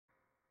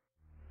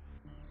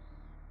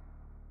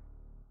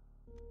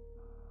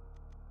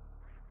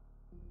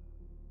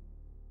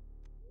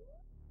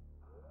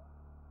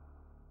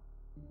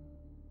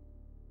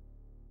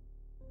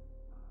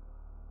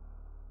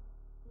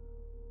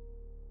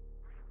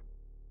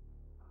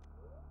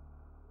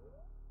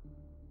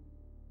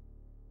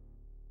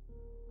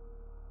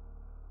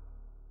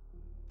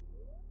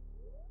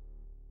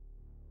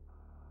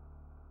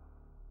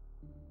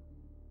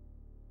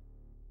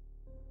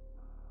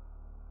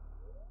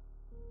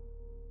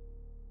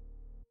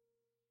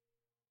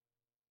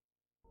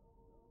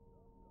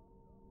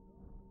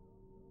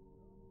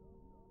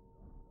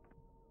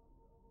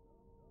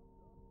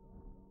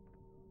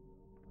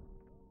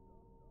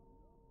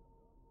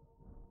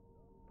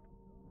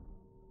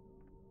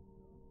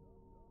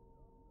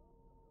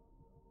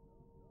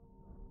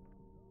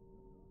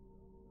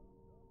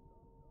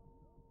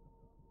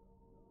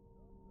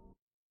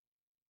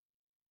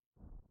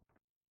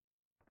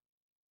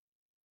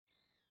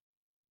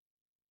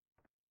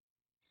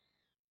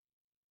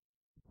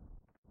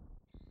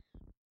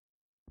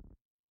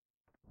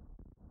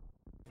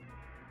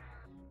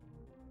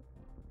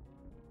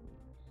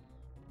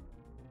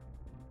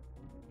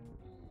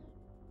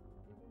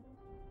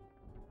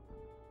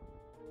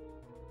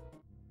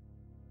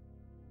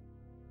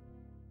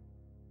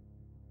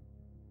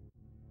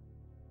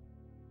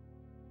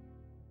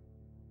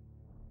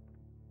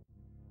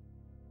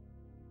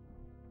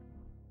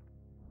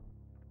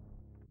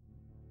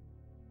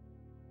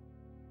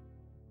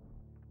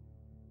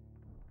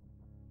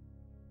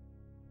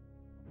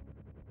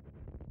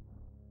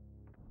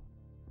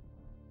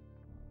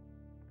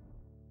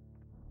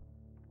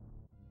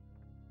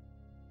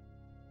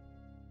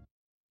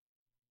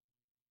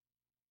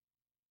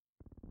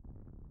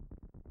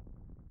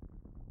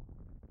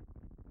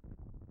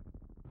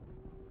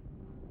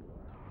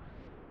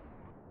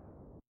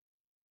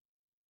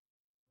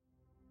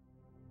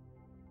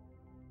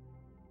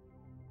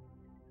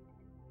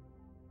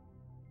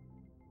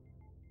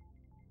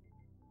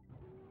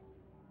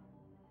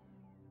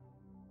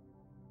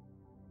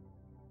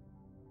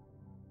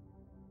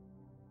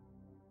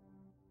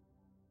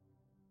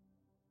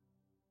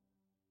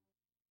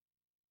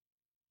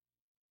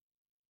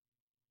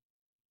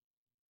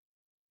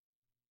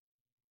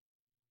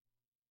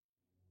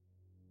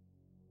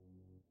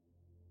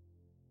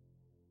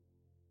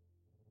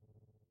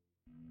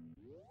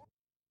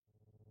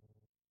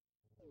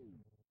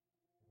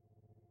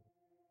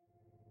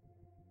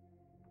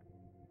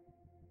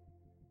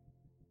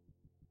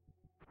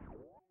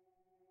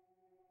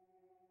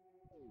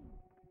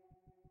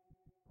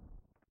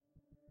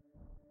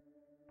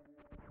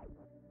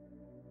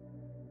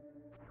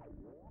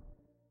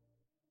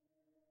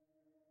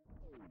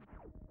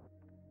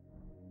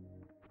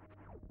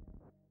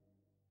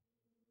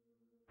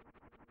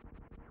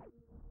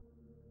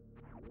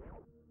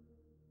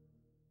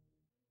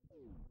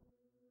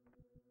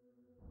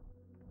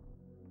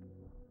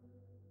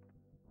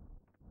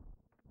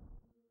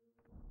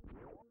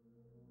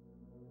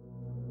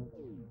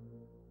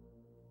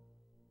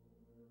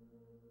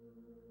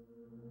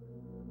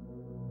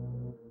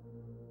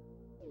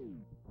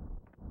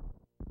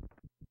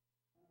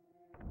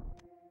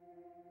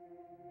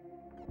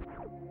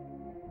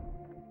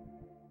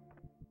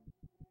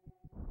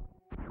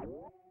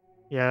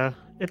Yeah,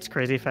 it's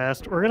crazy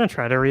fast. We're gonna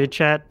try to read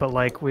chat, but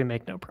like we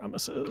make no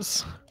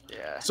promises.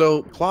 Yeah.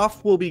 So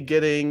plof will be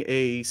getting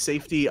a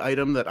safety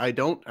item that I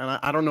don't, and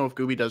I don't know if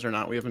Gooby does or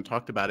not. We haven't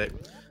talked about it.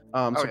 So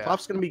yeah.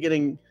 plof's going to be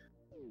getting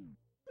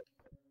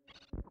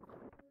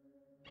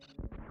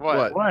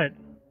What? What?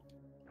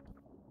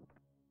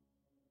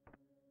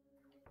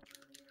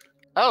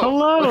 Oh,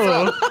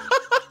 Hello.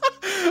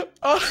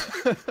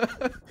 what's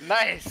up?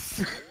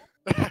 Nice.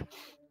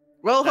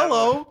 Well,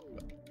 hello.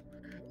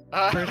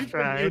 First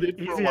try, muted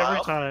for a easy every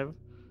while. time.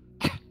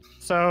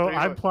 So Pretty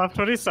I'm much.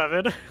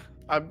 plof27.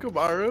 I'm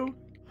Komaru.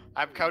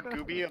 I'm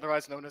CountGooby,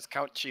 otherwise known as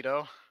Count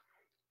Cheeto.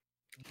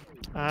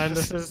 And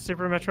this is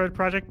Super Metroid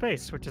Project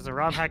Base, which is a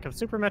ROM hack of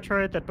Super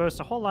Metroid that boasts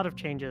a whole lot of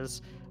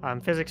changes,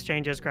 physics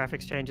changes,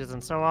 graphics changes,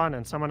 and so on,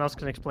 and someone else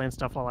can explain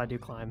stuff while I do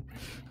climb.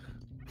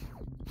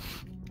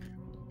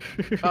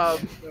 So,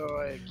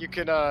 you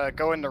can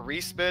go into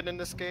respin in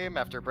this game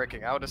after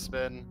breaking out a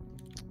spin.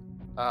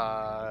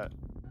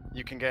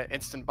 You can get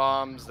instant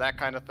bombs, that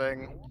kind of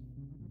thing.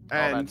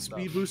 And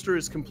Speed Booster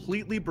is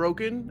completely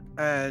broken,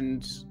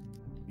 and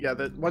yeah,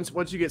 that once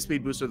you get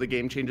Speed Booster, the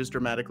game changes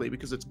dramatically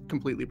because it's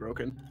completely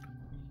broken.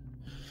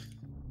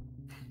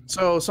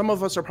 So some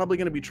of us are probably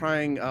going to be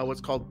trying what's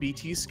called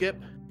BT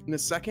skip in a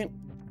second.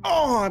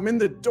 Oh, I'm in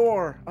the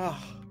door.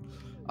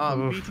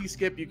 BT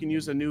skip, you can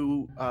use a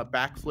new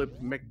backflip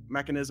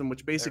mechanism,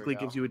 which basically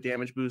gives you a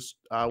damage boost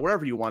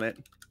wherever you want it.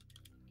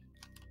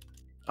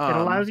 It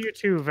allows you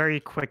to very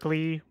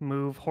quickly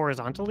move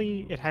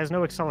horizontally. It has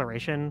no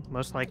acceleration,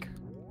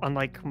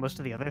 unlike most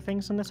of the other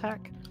things in this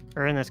hack,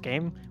 or in this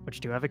game,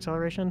 which do have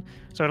acceleration.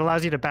 So it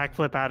allows you to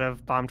backflip out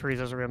of Bomb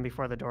Teresa's room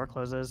before the door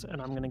closes,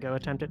 and I'm going to go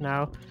attempt it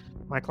now.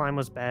 My climb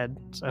was bad,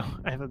 so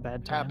I have a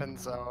bad time.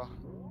 Happens, so...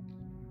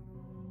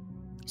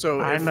 So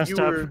I messed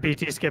up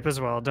BT skip as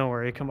well, don't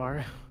worry,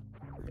 Komaru.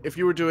 If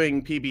you were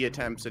doing PB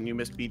attempts and you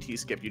missed BT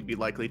skip, you'd be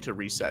likely to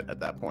reset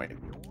at that point.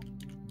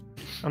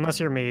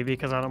 Unless you're me,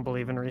 because I don't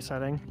believe in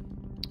resetting.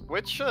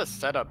 Which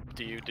setup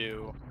do you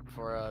do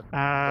for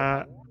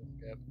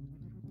skip?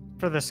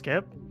 For the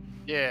skip?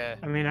 Yeah.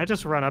 I mean, I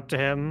just run up to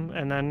him,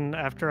 and then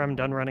after I'm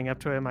done running up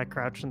to him, I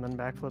crouch and then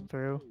backflip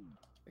through.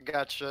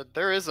 Gotcha.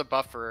 There is a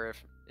buffer.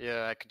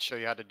 I could show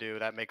you how to do.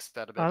 That makes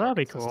that a bit more that'd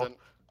be consistent.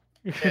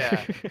 Cool.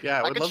 Yeah. Yeah, I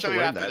I would could love show to you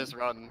learn after that. this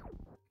run.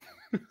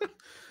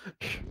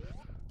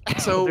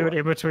 So do it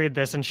in between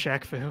this and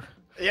Shaq Fu.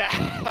 Yeah,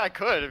 I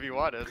could if you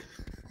wanted.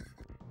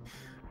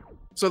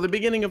 So the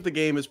beginning of the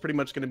game is pretty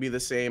much going to be the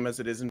same as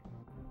it is in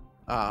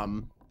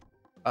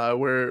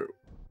where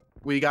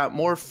we got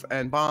morph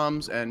and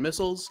bombs and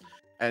missiles,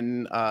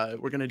 and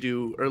we're going to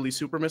do early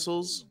super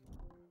missiles.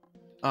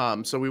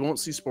 So we won't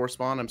see Spore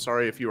Spawn. I'm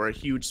sorry if you are a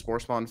huge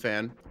Spore Spawn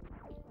fan.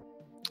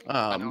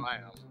 I know I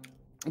am.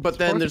 But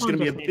then there's going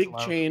to be a just big needs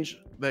love. change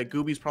that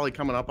Gooby's probably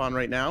coming up on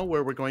right now,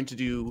 where we're going to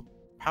do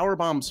power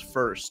bombs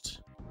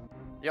first.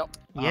 Yep.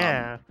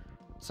 Yeah.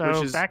 So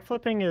which is-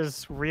 backflipping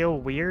is real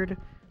weird.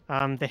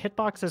 The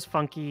hitbox is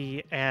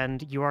funky,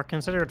 and you are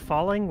considered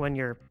falling when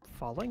you're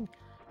falling.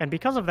 And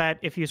because of that,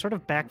 if you sort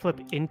of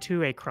backflip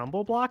into a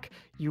crumble block,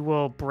 you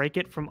will break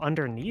it from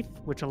underneath,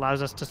 which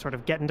allows us to sort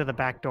of get into the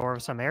back door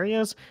of some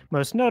areas,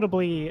 most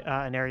notably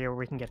an area where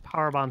we can get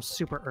power bombs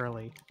super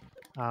early,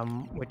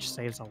 which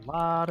saves a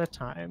lot of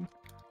time.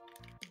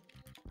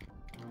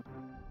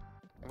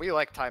 We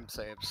like time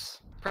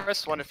saves.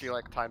 Press 1 if you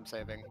like time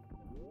saving.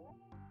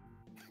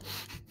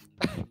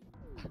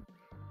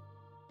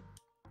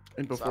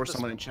 And before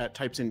someone in chat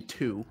types in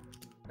 2.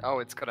 Oh,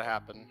 it's gonna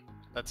happen.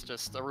 That's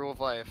just a rule of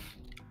life.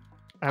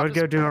 I would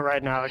go do it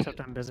right now,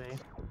 except I'm busy.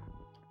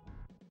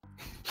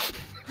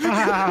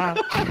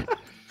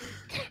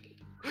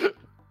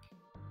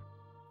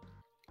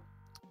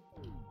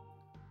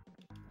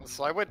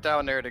 So I went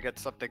down there to get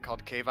something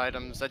called cave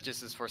items. That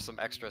just is for some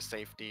extra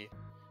safety.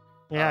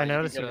 Yeah, I you can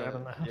noticed you get have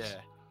in the house.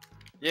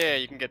 Yeah,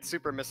 you can get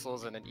super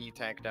missiles and an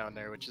E-tank down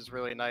there, which is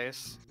really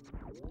nice.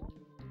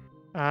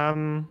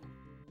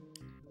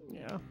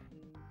 Yeah.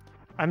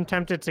 I'm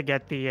tempted to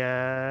get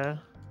the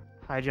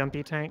high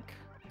jumpy tank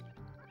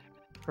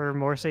for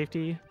more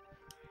safety,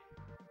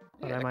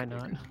 but Yeah, I might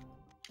not.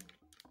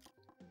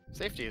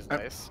 Safety is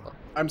nice.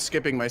 I'm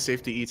skipping my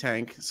safety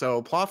E-tank.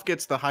 So Plof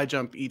gets the high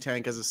jump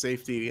E-tank as a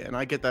safety, and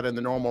I get that in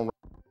the normal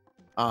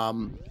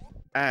run.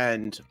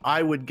 And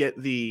I would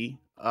get the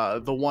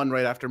one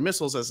right after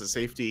missiles as a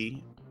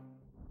safety,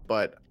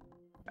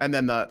 and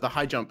then the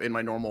high jump in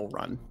my normal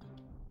run.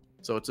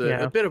 So it's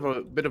a bit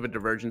of a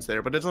divergence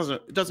there, but it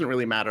doesn't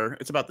really matter.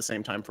 It's about the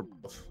same time for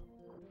both.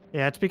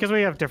 Yeah, it's because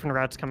we have different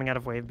routes coming out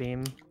of wave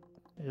beam,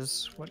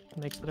 is what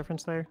makes the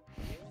difference there.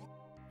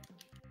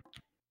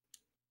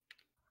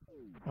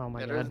 Oh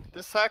my god.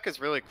 This hack is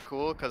really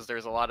cool because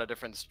there's a lot of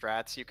different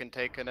strats you can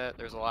take in it.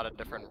 There's a lot of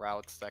different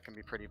routes that can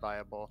be pretty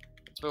viable.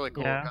 It's really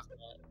cool. Yeah. Because of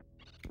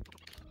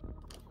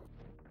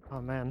that.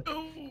 Oh man.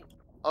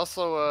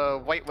 Also,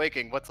 White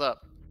Waking, what's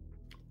up?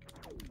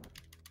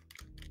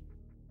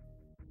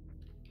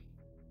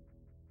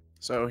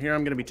 So here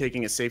I'm going to be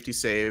taking a safety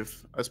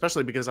save,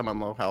 especially because I'm on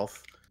low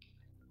health.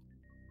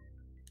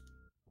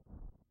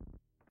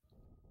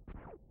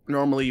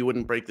 Normally you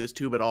wouldn't break this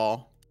tube at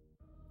all,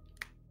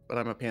 but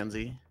I'm a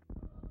pansy.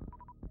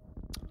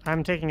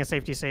 I'm taking a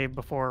safety save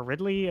before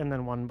Ridley and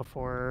then one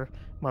before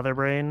Mother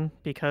Brain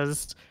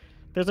because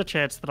there's a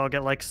chance that I'll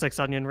get like 6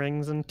 onion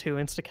rings and 2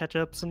 insta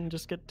ketchups and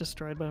just get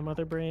destroyed by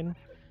Mother Brain.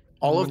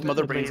 All And of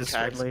Mother Ridley Brain's is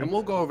attacks, Ridley. and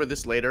we'll go over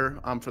this later.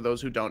 For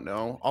those who don't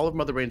know, all of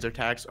Mother Brain's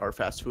attacks are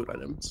fast food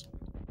items.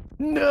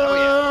 No! Oh,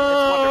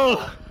 yeah,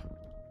 it's wonderful.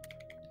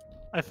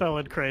 I fell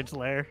in Craig's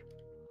lair.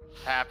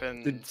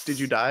 Happens. Did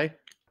you die?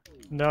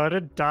 No, I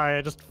didn't die,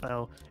 I just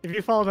fell. If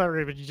you fall in that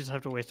room, you just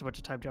have to waste a bunch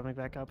of time jumping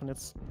back up, and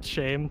it's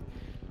shame.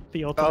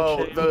 The ultimate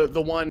Oh,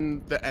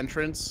 shame. the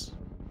entrance.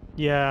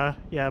 Yeah,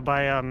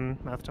 by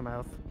mouth to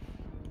mouth.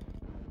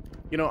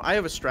 You know, I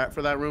have a strat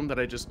for that room that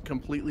I just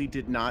completely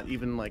did not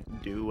even like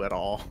do at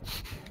all.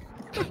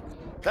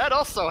 That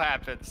also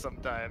happens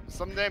sometimes.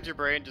 Sometimes your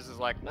brain just is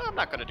like, no, I'm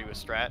not gonna do a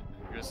strat.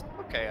 You're just,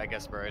 okay, I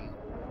guess, brain.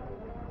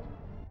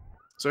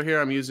 So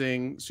here I'm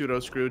using pseudo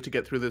screw to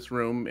get through this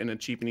room in a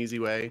cheap and easy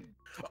way.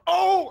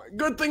 Oh,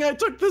 good thing I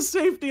took the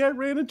safety. I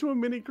ran into a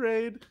mini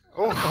crate.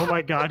 Oh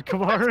my god,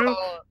 Komaru,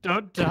 called-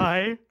 don't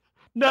die.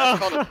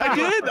 That's No! called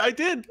a- I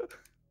did.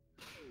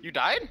 You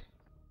died?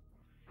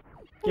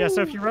 Yeah,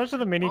 so if you run to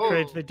the mini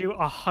crates, Oh. they do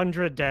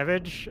 100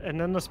 damage, and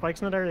then the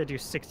spikes in that area do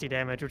 60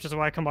 damage, which is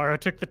why Komaru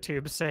took the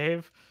tube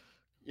save.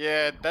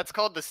 Yeah, that's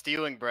called the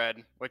stealing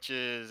bread, which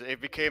is,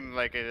 it became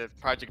like a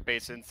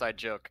project-based inside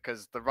joke,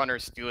 because the runner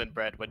stealing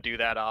bread would do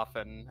that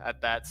often at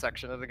that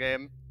section of the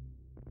game.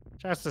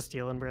 Just a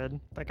stealing bread.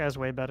 That guy's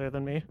way better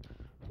than me.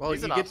 Well,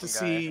 He's you an get to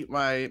awesome guy. see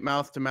my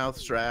mouth-to-mouth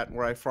strat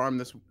where I farm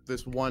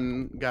this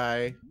one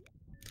guy.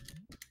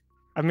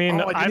 I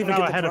mean, Oh, I didn't I'm even now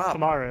get the ahead of drop.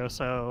 Komaru,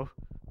 so...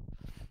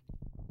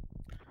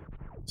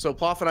 So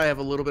Plof and I have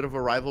a little bit of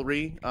a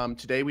rivalry.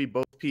 Today we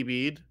both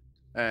PB'd,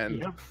 and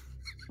Yep.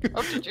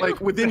 Oh, did you?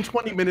 like within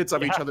 20 minutes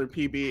of each Yeah. other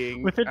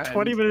PBing. Within and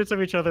 20 minutes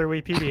of each other, we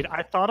PB'd.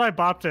 I thought I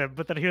bopped him,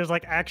 but then he was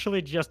like,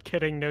 actually, just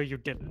kidding, no, you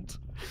didn't.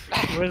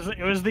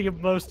 It was the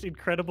most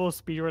incredible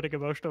speedrunning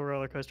emotional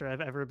roller coaster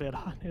I've ever been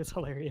on. It was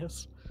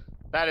hilarious.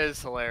 That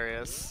is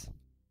hilarious.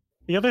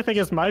 The other thing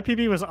is my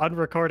PB was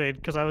unrecorded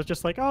because I was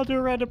just like, I'll do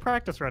a random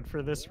practice run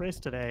for this race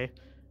today.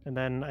 And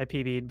then I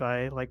PB'd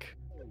by like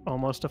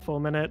almost a full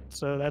minute,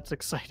 so that's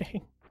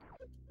exciting.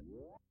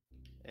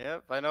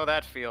 Yep, I know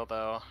that feel,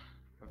 though.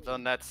 I've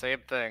done that same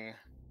thing.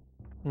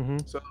 Mm-hmm.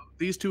 So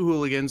these two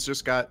hooligans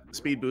just got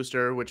speed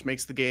booster, which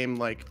makes the game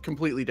like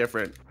completely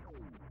different.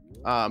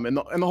 And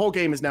the whole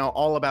game is now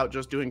all about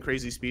just doing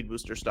crazy speed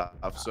booster stuff.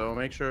 So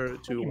make sure to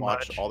Pretty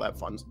watch much. all that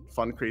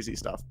fun crazy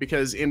stuff,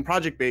 because in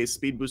project based,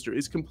 speed booster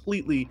is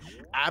completely,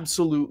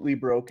 absolutely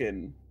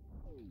broken.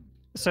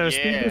 So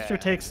Speed Booster Yeah.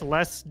 takes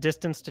less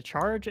distance to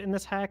charge in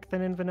this hack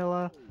than in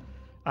vanilla.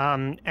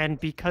 And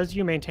because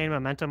you maintain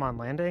momentum on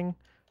landing,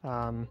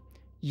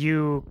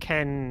 you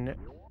can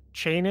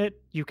chain it.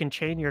 You can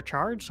chain your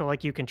charge. So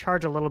like you can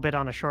charge a little bit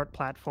on a short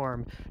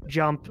platform,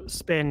 jump,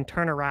 spin,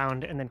 turn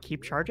around, and then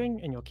keep charging,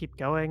 and you'll keep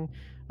going.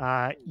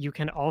 You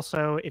can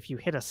also, if you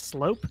hit a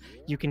slope,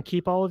 you can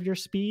keep all of your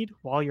speed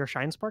while you're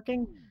shine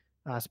sparking.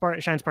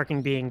 Shine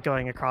sparking being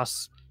going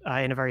across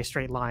in a very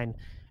straight line.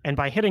 And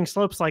by hitting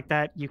slopes like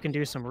that, you can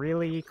do some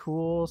really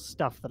cool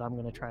stuff that I'm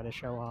going to try to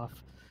show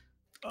off.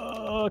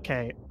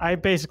 Okay, I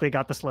basically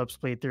got the slope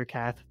speed through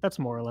Cath. That's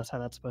more or less how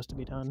that's supposed to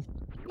be done.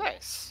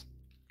 Nice.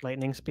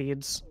 Lightning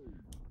speeds.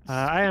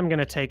 I am going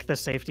to take the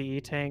safety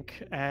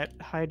E-tank at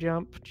high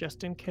jump,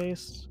 just in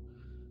case.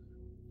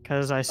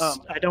 Because I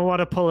don't want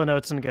to pull an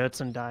oats and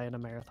goats and die in a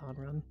marathon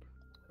run.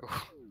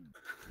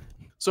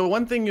 So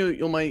one thing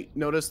you might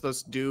notice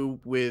us do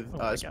with Oh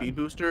my speed God.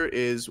 booster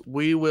is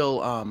we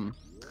will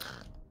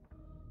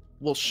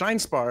we'll shine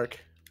spark,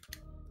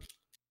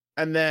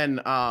 and then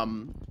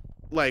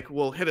like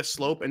we'll hit a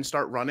slope and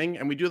start running,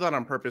 and we do that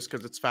on purpose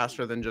because it's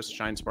faster than just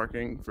shine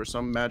sparking for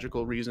some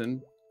magical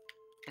reason.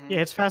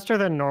 Yeah, it's faster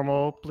than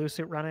normal blue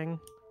suit running.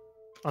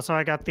 Also,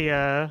 I got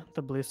the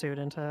blue suit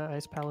into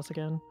Ice Palace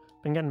again.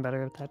 Been getting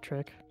better at that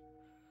trick.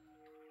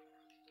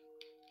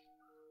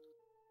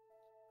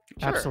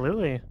 Sure.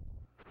 Absolutely.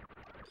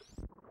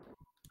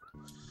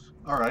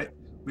 All right,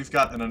 we've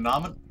got an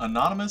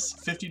anonymous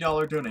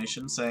 $50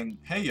 donation saying,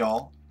 "Hey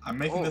y'all, I'm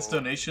making this Oh.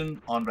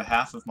 donation on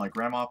behalf of my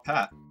grandma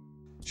Pat.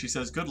 She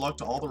says good luck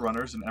to all the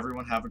runners and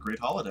everyone have a great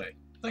holiday.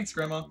 Thanks,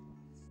 Grandma."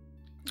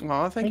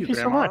 Oh, thank you, so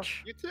Grandma.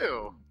 much. You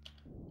too.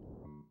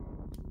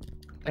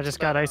 I just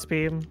got Ice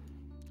Beam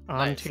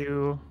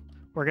onto...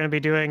 We're going to be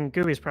doing...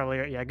 Gooby's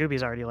probably... Yeah,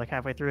 Gooby's already like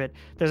halfway through it.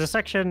 There's a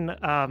section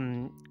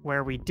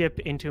where we dip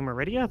into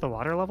Meridia, the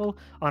water level,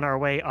 on our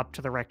way up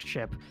to the wrecked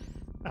ship.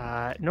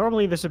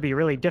 Normally this would be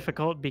really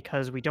difficult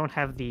because we don't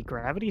have the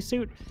gravity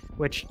suit,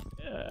 which...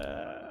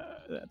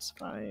 that's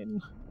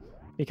fine.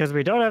 Because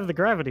we don't have the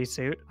gravity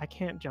suit, I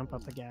can't jump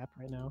up the gap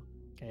right now.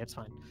 Okay, it's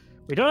fine.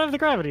 We don't have the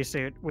gravity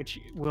suit, which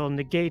will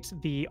negate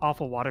the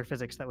awful water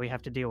physics that we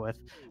have to deal with.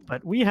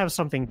 But we have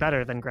something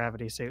better than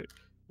gravity suit.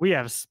 We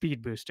have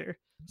speed booster.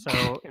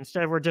 So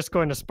instead, we're just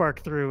going to spark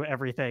through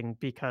everything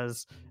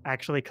because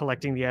actually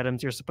collecting the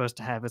items you're supposed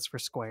to have is for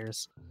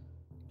squares.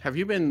 Have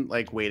you been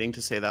like waiting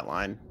to say that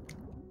line?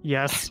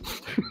 Yes.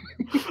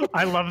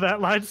 I love that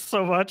line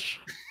so much.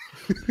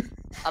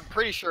 I'm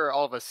pretty sure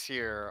all of us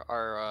here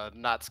are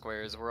not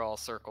squares. We're all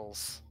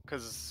circles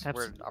because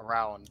we're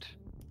around.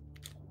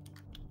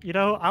 You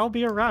know, I'll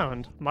be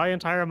around. My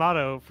entire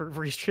motto for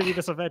restreaming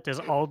this event is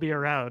 "I'll be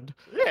around."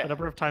 Yeah. The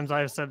number of times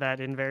I've said that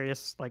in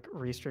various like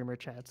restreamer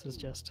chats is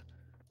just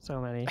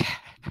so many.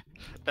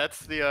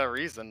 That's the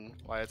reason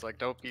why it's like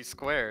don't be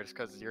squares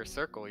because you're a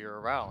circle. You're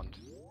around.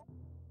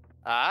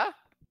 Ah?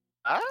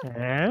 Ah?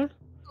 Eh?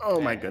 Oh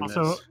my goodness.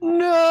 Also,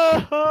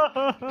 no!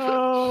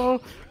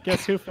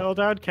 Guess who fell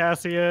down,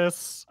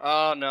 Cassius?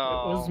 Oh It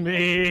no. was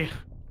me.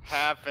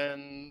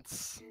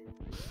 Happens.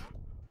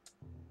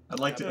 I'd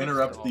like to Happens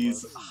interrupt all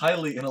these of us.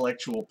 highly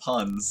intellectual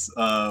puns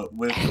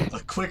with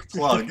a quick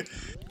plug.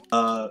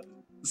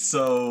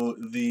 So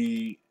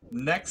the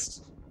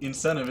next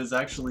incentive is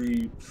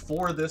actually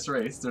for this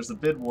race. There's a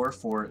bid war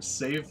for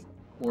save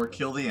or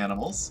kill the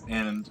animals,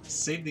 and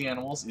save the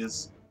animals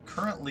is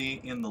currently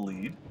in the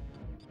lead.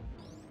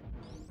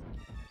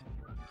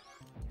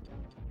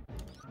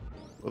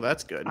 Well,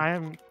 that's good.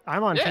 I'm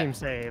on Yeah. team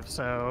save,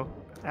 so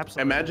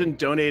absolutely. Imagine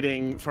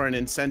donating for an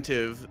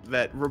incentive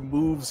that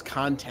removes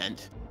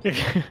content.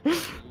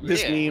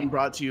 This Yeah. meme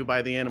brought to you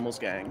by the Animals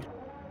Gang.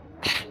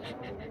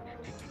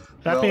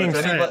 That Well, being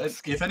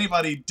if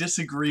anybody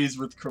disagrees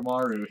with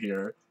Komaru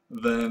here,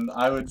 then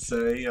I would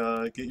say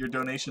get your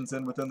donations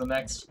in within the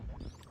next,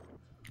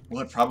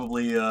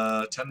 probably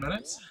 10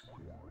 minutes?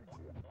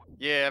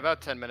 Yeah,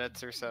 about 10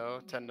 minutes or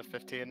so, 10 to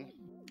 15.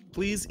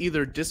 Please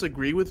either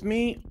disagree with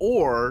me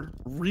or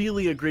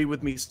really agree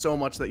with me so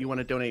much that you want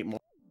to donate more.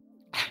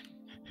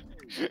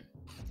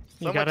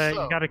 So much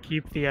so. you gotta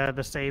keep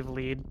the save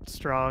lead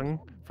strong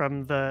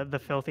from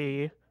the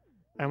filthy.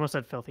 I almost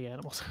said filthy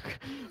animals.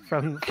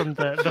 from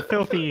the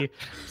filthy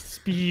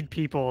speed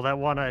people that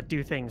want to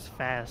do things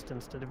fast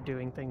instead of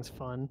doing things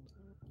fun.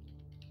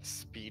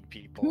 Speed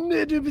people.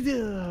 No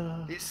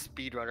These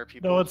speedrunner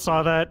people. one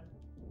saw that.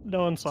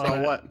 No one saw So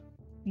that. what?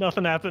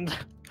 Nothing happened.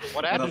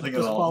 What I happened? Nothing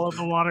just at all. followed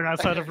the water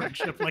outside of Red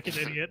Ship like an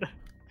idiot.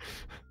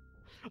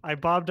 I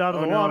bobbed out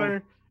of Oh, the no.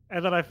 water,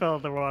 and then I fell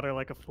in the water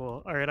like a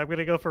fool. All right, I'm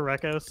gonna go for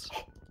Rekos.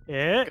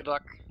 Good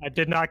luck. I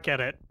did not get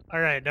it. All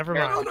right, never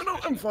Yeah. mind. No,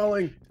 I'm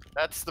falling.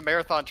 That's the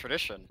marathon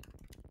tradition.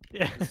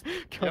 Yeah,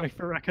 going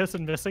for Rekos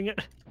and missing it.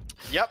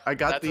 Yep. I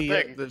got that's a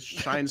thing. the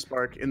shine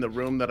spark in the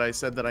room that I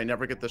said that I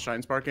never get the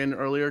shine spark in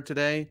earlier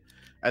today,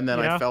 and then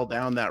Yeah. I fell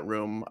down that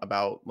room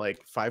about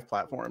like 5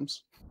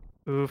 platforms.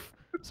 Oof.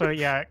 So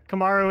yeah,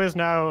 Komaru is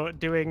now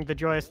doing the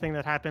joyous thing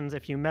that happens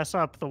if you mess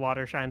up the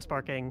water shine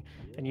sparking,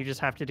 and you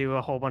just have to do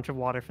a whole bunch of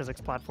water physics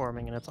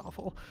platforming, and it's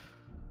awful.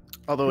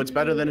 Although it's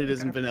better than it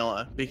is in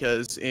vanilla,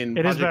 because in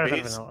It is better Project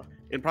than Base, vanilla.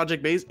 in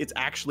Project Base, it's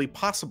actually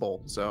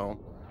possible. So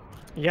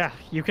Yeah,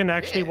 you can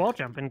actually Yeah. wall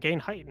jump and gain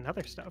height and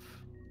other stuff.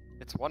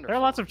 It's There wonderful. are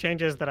lots of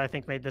changes that I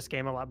think made this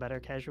game a lot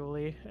better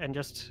casually and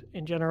just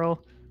in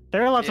general.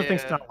 There are lots of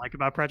things to Yeah. not like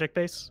about Project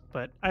Base,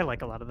 but I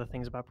like a lot of the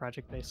things about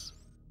Project Base.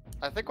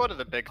 I think one of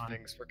the big Fun.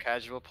 things for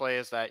casual play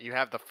is that you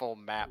have the full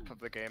map of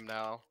the game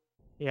now.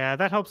 Yeah,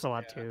 that helps a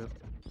lot Yeah. too.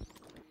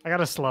 I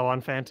got a slow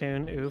on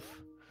Fantoon,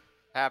 oof.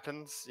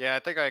 Happens. Yeah, I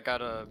think I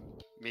got a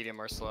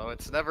medium or slow.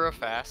 It's never a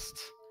fast.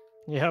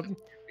 Yep.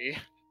 Me.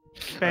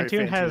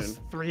 Fantoon has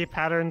Fantoon. 3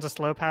 patterns, a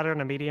slow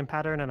pattern, a medium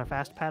pattern, and a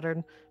fast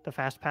pattern. The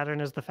fast pattern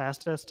is the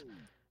fastest.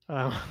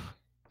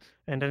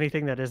 And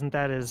anything that isn't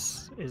that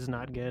is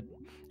not good.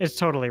 It's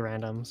totally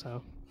random,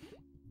 so.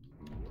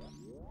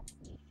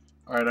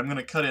 Alright, I'm going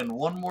to cut in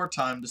one more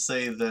time to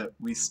say that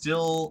we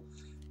still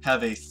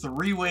have a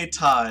 3-way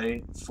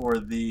tie for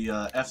the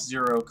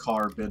F-Zero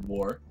car bid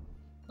war.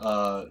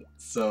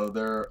 So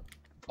they're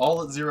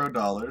all at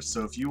 $0,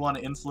 so if you want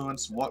to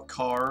influence what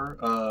car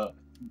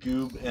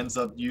Goob ends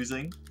up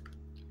using,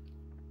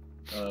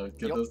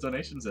 get Yup. those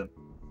donations in.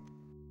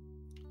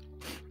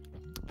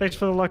 Thanks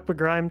for the luck,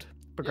 Begrimed.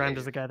 Begrimed Yeah.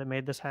 is the guy that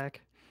made this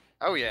hack.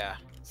 Oh yeah.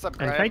 What's up, And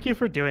Brian? thank you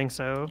for doing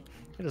so.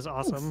 It is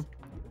awesome.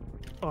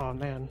 Oh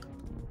man.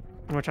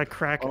 In which I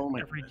crack Oh my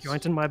every goodness.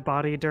 joint in my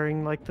body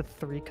during like the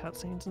 3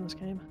 cutscenes in this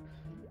game.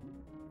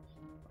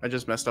 I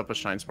just messed up a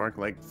shine spark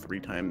like 3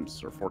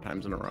 times or 4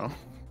 times in a row.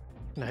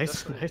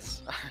 Nice,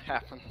 nice.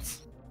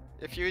 Happens.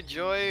 If you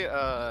enjoy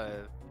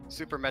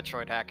Super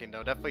Metroid hacking,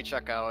 though, definitely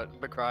check out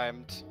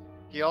Becrimed.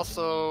 He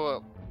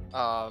also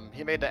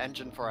he made the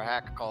engine for a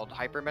hack called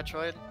Hyper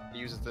Metroid. He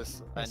uses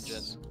this Yes.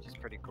 engine, which is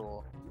pretty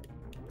cool.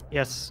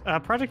 Yes,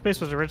 Project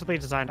Base was originally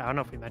designed, I don't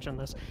know if we mentioned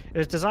this, it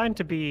was designed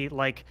to be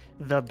like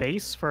the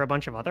base for a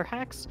bunch of other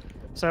hacks.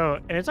 So,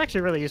 and it's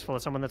actually really useful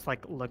as someone that's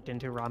like looked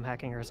into ROM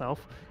hacking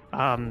herself.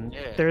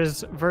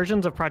 There's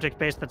versions of Project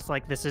Base that's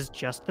like, this is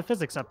just the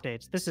physics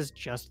updates, this is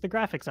just the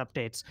graphics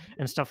updates,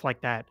 and stuff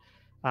like that.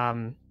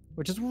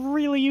 Which is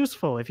really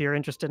useful if you're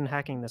interested in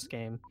hacking this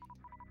game.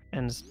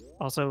 And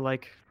also,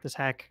 like, this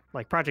hack,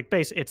 like Project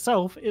Base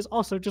itself, is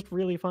also just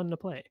really fun to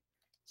play.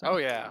 So, Oh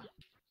yeah.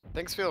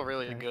 Things feel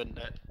really Okay. good in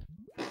it.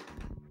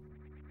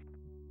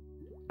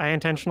 I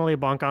intentionally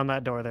bonk on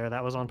that door there.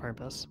 That was on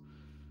purpose.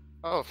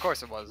 Oh, of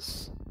course it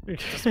was.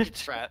 It's a speed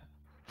strat.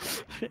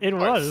 It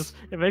course. was.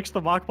 It makes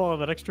the mock ball of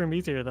that extra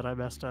easier that I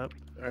messed up.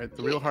 All right,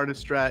 the real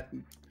hardest strat.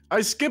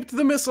 I skipped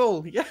the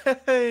missile.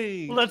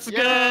 Yay! Let's go!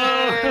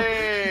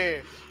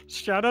 Yay!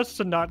 Shoutouts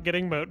to not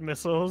getting moat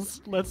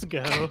missiles. Let's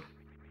go.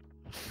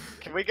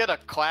 Can we get a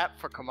clap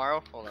for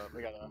Komaru? Hold on,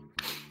 we gotta.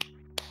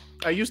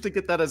 I used to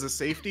get that as a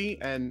safety,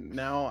 and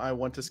now I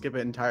want to skip it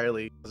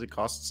entirely because it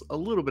costs a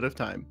little bit of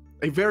time.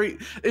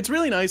 It's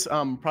really nice.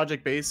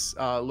 Project Base,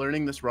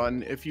 learning this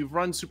run. If you've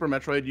run Super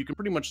Metroid, you can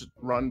pretty much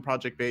run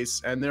Project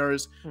Base, and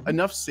there's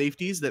enough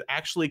safeties that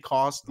actually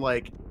cost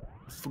like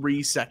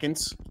 3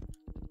 seconds.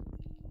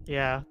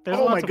 Yeah, there's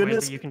Oh lots my of ways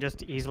goodness. that you can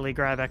just easily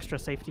grab extra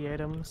safety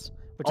items,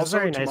 which is Also,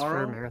 very nice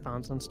tomorrow- for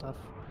marathons and stuff.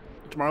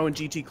 Tomorrow in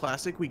GT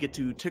Classic, we get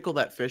to tickle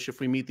that fish if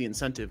we meet the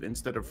incentive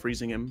instead of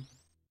freezing him.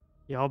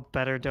 Y'all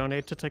better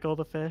donate to tickle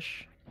the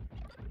fish.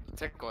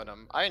 Tickling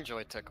him. I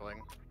enjoy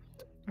tickling.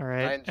 All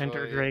right,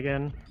 enter enjoy-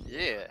 Dragon.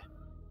 Yeah.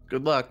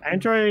 Good luck. I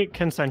enjoy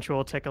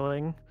consensual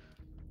tickling.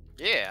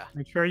 Yeah.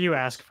 Make sure you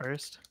ask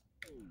first.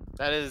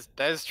 That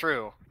is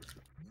true.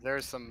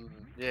 There's some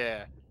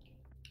yeah.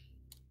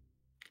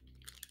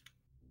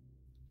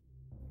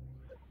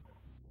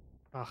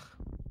 Ugh.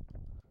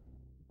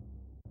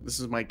 This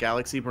is my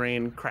galaxy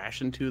brain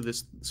crash into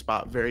this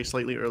spot very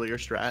slightly earlier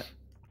strat.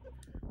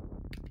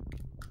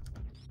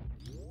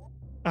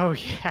 Oh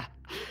yeah,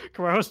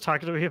 Komaru was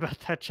talking to me about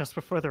that just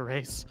before the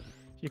race.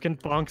 You can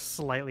bonk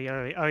slightly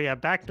early. Oh yeah,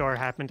 backdoor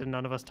happened and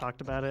none of us talked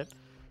about it.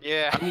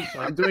 Yeah.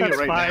 I'm doing it That's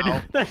right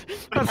fine. now.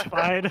 That's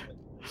fine.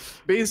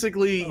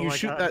 Basically, Oh you my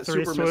shoot God, that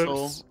 3 super swoops,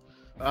 missile.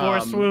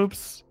 4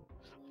 swoops.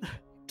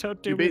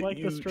 Don't do You, me ba- like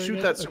you this. shoot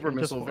Dragon. that super Okay,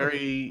 just missile 4.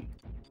 very,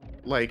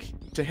 like,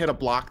 to hit a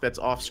block that's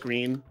off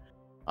screen.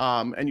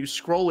 And you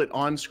scroll it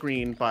on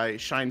screen by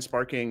shine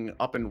sparking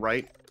up and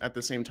right at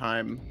the same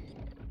time.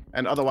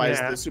 And otherwise,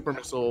 Yeah. the super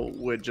missile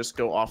would just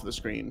go off the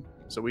screen.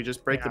 So we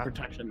just break the Yeah.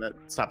 protection that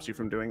stops you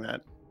from doing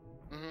that.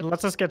 It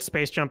lets us get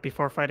space jump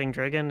before fighting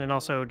Dragon, and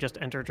also just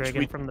enter Dragon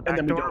we- from the and back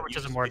then we door, don't which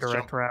is a use more space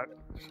direct jump. route.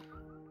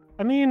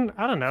 I mean,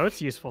 I don't know. It's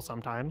useful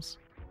sometimes.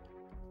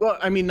 Well,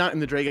 I mean, not in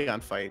the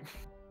Dragon fight.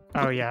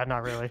 Oh yeah,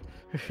 not really.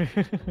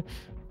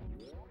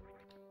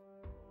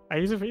 I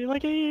use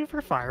it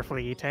for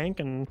Firefly tank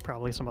and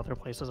probably some other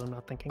places I'm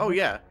not thinking. Oh of.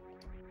 yeah,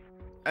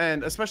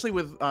 and especially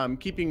with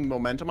keeping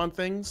momentum on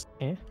things,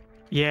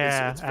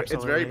 Yeah, it's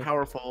absolutely. very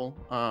powerful.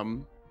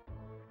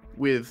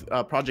 With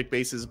Project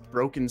Base's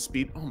broken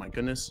speed. Oh my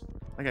goodness,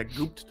 I got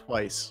gooped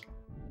twice.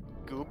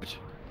 Gooped.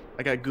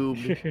 I got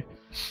goobed.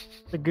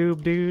 The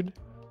goob dude.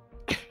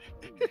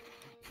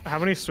 How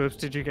many swoops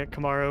did you get,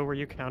 Komaru? Were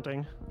you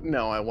counting?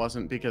 No, I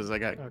wasn't because I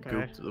got Okay.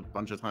 gooped a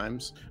bunch of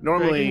times. Dragon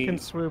Normally, can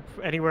swoop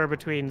anywhere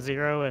between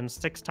 0 and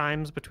 6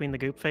 times between the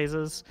goop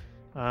phases,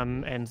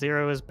 and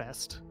 0 is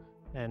best,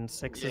 and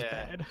 6 is Yeah.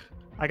 bad.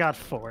 I got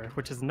 4,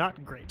 which is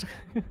not great.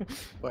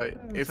 but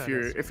if That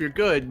you're is.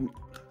 good,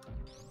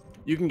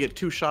 you can get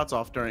 2 shots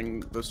off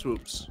during the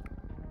swoops.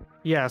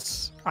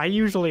 Yes, I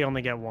usually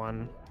only get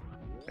 1.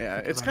 Yeah,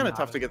 Because it's I'm kind of not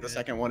tough as to get the good.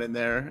 second one in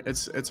there.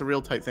 It's a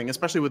real tight thing,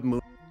 especially with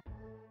Moon.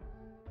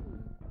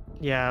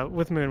 Yeah,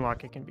 with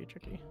Moonwalk it can be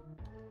tricky.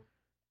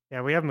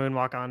 Yeah, we have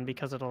Moonwalk on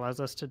because it allows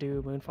us to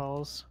do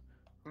Moonfalls.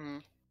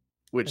 Mhm.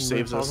 Which And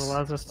saves Moonfalls us.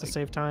 allows us to like,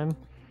 save time.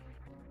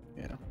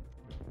 Yeah.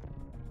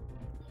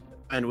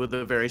 And with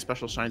a very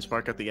special shine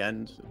spark at the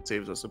end, it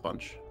saves us a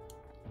bunch.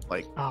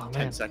 Like Oh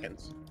 10 man.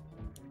 seconds.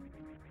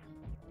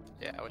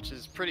 Yeah, which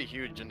is pretty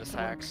huge in this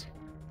hacks.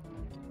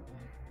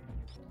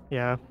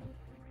 Yeah.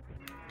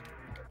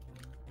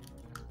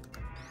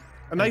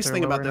 A nice Enter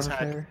thing about lower this and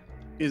hack upper.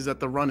 is that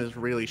the run is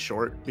really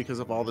short because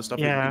of all the stuff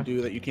that you Yeah. can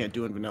do that you can't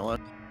do in vanilla.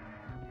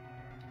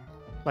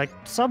 Like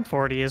sub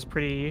 40 is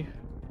pretty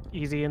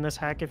easy in this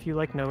hack if you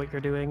like know what you're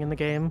doing in the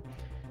game.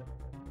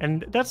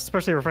 And that's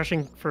especially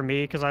refreshing for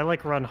me because I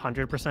like run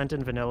 100%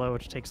 in vanilla,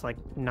 which takes like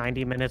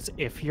 90 minutes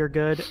if you're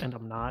good, and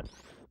I'm not.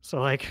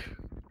 So like,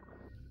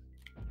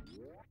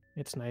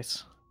 it's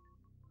nice.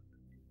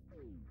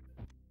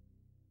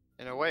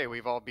 In a way,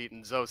 we've all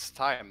beaten Zos'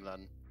 time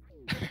then.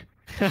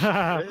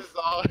 That's This is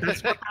all,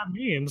 what that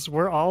means.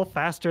 We're all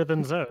faster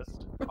than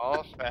Zost.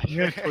 all fast. I'm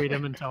gonna tweet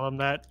him and tell him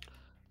that.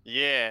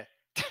 Yeah.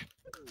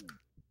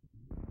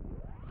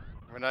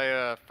 When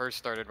I first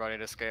started running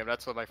this game,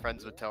 that's what my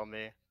friends would tell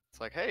me. It's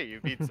like, hey, you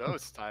beat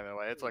Zos' time in a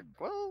way. It's like,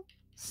 well,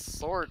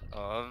 sort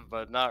of,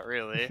 but not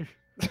really.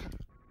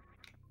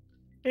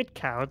 It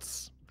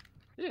counts.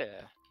 Yeah.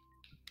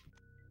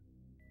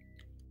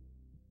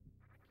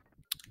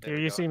 Here There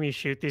we you go. see me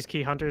shoot these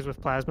key hunters with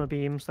plasma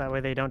beams. That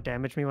way they don't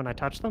damage me when I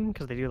touch them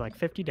because they do like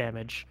 50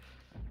 damage.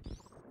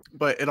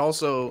 But it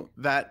also,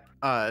 that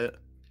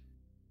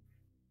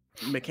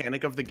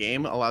mechanic of the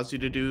game allows you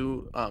to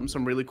do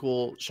some really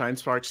cool shine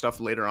spark stuff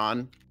later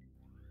on.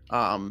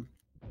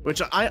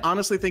 Which I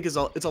honestly think it's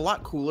a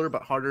lot cooler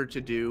but harder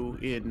to do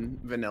in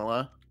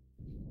vanilla.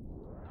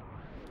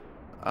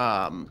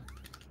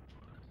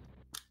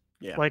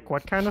 Yeah. Like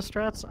what kind of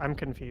strats? I'm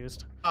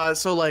confused.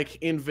 So like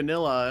in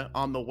vanilla,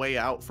 on the way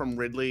out from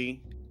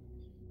Ridley,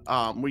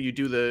 where you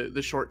do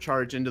the short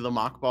charge into the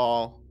mock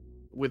ball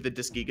with the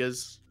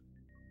Disgigas.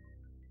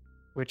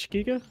 Which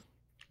Giga?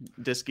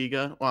 Disc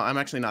Giga. Well, I'm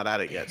actually not at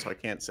it yet, so I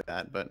can't say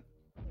that, but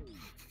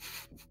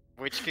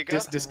Which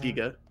Giga? Disc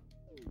Giga.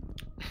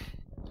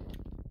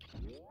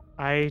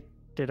 I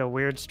did a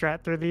weird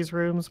strat through these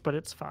rooms, but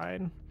it's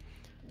fine.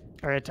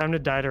 Alright, time to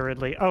die to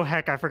Ridley. Oh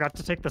heck, I forgot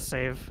to take the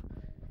save.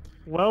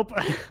 Welp.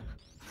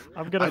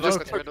 I'm gonna just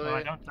go so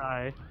I don't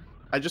die.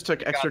 I just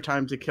took extra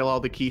time to kill all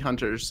the key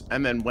hunters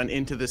and then went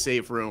into the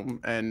save room,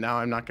 and now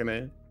I'm not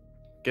gonna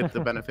get the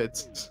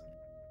benefits.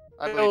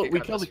 We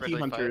kill the key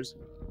hunters,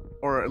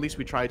 or at least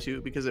we try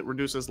to, because it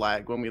reduces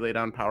lag when we lay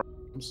down power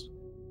rooms.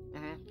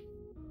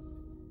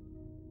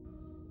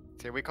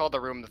 See, we call the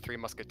room the Three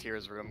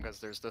Musketeers room because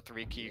there's the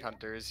 3 key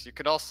hunters. You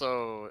could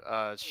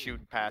also shoot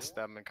past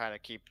them and kind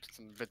of keep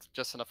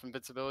just enough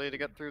invincibility to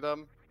get through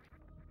them.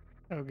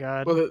 Oh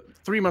god. Well, the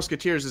Three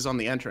Musketeers is on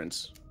the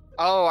entrance.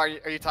 Oh, are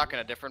you talking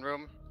a different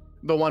room?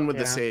 The one with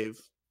the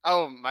save.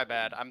 Oh, my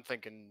bad. I'm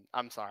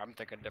sorry. I'm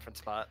thinking a different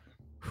spot.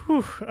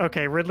 Whew.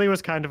 Okay, Ridley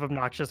was kind of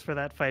obnoxious for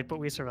that fight, but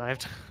we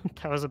survived.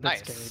 That was a bit Nice.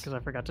 scary because I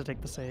forgot to take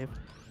the save.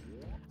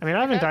 I mean,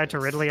 I haven't died to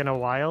Ridley in a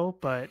while,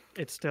 but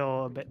it's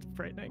still a bit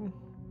frightening.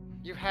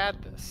 You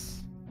had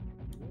this.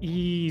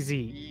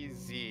 Easy.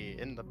 Easy.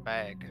 In the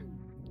bag.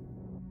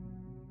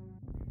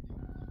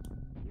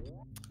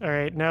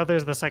 Alright, now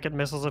there's the second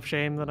Missiles of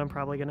Shame that I'm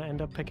probably going to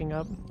end up picking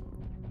up.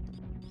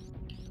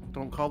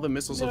 Don't call them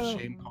missiles of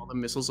shame, call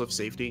them missiles of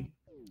safety.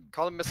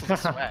 Call them missiles of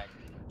swag.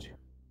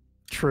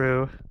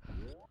 True.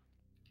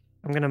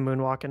 I'm going to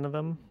moonwalk into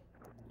them.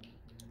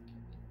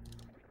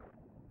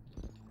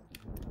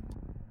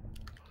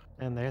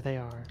 And there they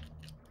are.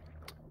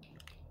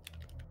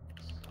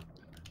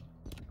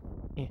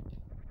 Yeah.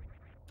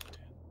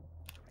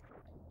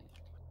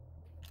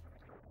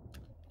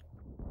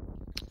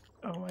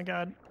 Oh my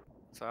god.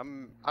 So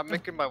I'm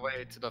making my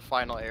way to the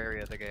final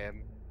area of the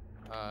game.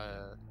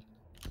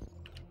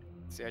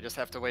 See, I just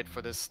have to wait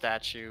for this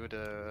statue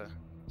to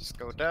just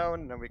go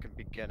down, and then we can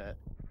begin it.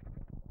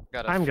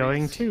 I'm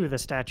going to the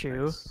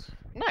statue.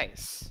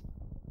 Nice.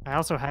 I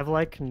also have,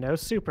 like, no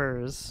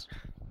supers.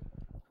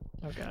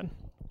 Oh god.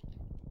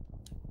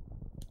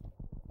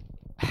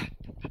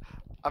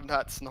 I'm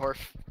not Snorf,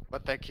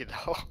 but thank you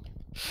though.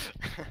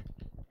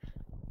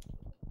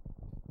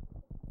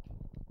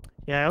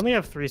 Yeah, I only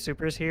have 3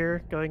 supers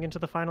here going into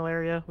the final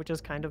area, which is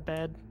kind of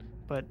bad,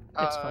 but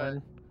it's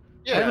fine.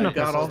 Yeah, I have enough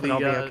got all missiles, but the,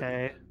 I'll be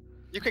okay.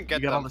 You can get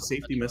You got all them the from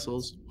safety Metroid.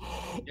 missiles.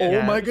 Yeah,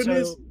 Oh my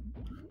goodness! so-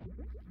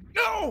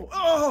 No!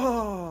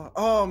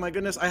 Oh my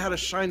goodness! I had a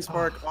shine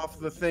spark off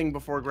the thing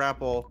before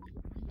grapple,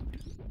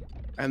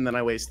 and then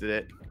I wasted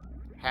it.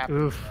 Happens,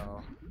 Oof.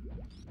 though.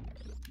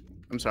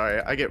 I'm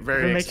sorry. I get If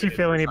very. it makes you excited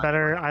feel when any shine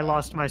better, spark I happens.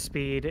 lost my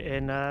speed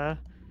in the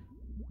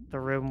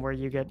room where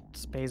you get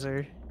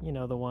Spazer. You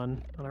know the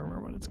one. I don't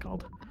remember what it's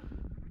called.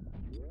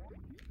 You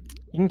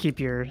can keep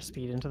your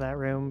speed into that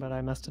room, but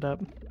I messed it up.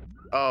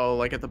 Oh,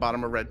 like at the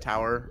bottom of Red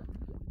Tower.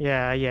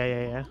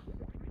 Yeah.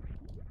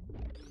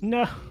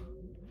 No.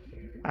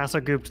 I also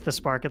gooped the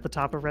spark at the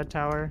top of Red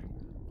Tower.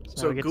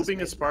 So we get to gooping a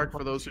space spark,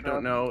 before for those who we show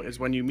don't up. know, is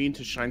when you mean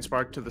to shine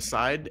spark to the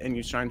side and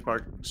you shine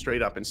spark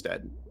straight up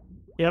instead.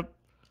 Yep.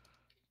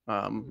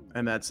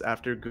 And that's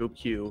after Goop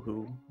Q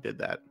who did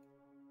that.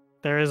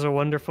 There is a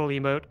wonderful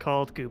emote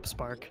called Goop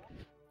Spark.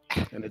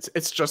 And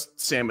it's just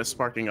Samus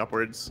sparking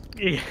upwards.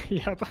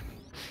 Yep.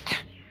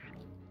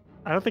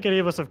 I don't think any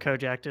of us have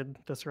Kojak'd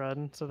this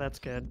run, so that's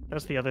good.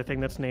 That's the other thing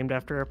that's named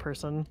after a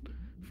person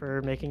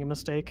for making a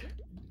mistake.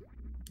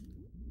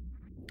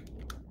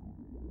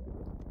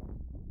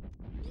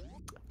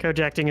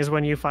 Kojakting is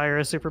when you fire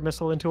a super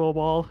missile into a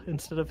wall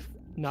instead of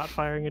not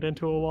firing it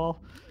into a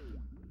wall.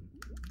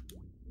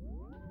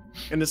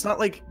 And it's not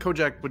like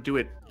Kojak would do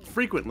it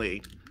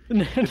frequently.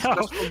 No, just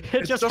from- it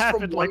it's just just from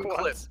happened like one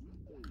clip.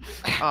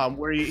 once.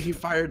 Where he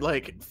fired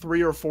like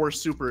 3 or 4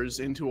 supers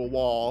into a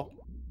wall.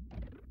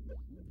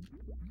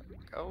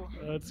 Go.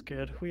 That's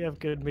good. We have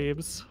good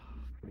memes.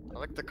 I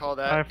like to call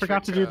that. I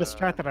forgot to trick, do the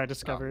strat that I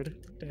discovered.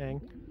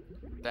 Dang.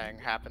 Dang,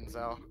 happens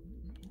though.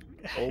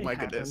 Oh It my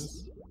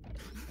goodness. happens.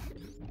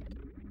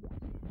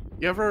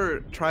 You ever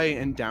try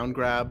and down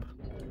grab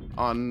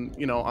on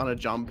a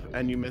jump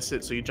and you miss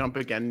it, so you jump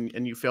again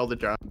and you fail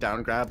the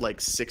down grab like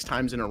 6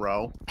 times in a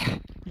row?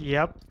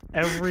 Yep.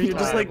 Every You're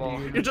just time, like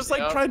dude. you're just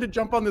like Yep. trying to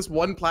jump on this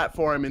one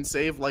platform and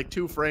save like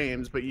 2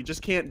 frames, but you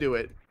just can't do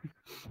it.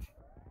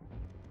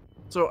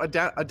 So a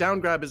down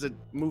grab is a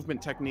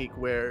movement technique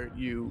where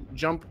you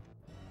jump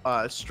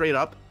straight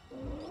up,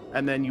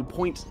 and then you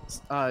point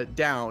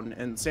down,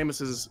 and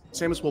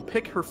Samus will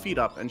pick her feet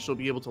up, and she'll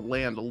be able to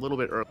land a little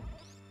bit early,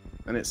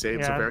 and it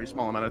saves a Yeah. very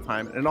small amount of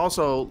time. And it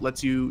also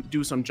lets you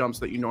do some jumps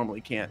that you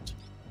normally can't.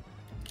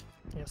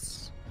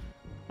 Yes.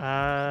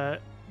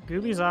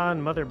 Gooby's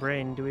on Mother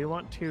Brain. Do we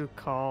want to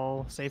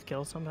call save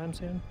kill sometime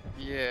soon?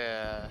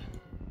 Yeah.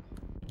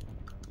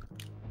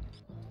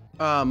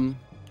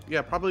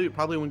 Yeah, probably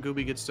when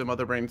Gooby gets to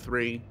Mother Brain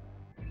 3.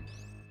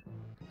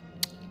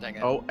 Dang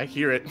it. Oh, I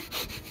hear it.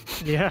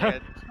 Yeah.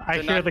 I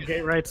did hear not- the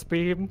gate rights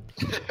beam.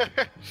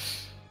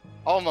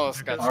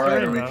 Almost got All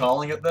right, are we Bro.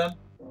 calling it then?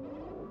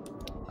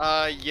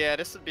 Yeah,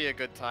 this would be a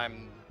good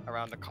time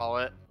around to call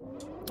it.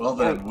 Well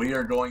then, we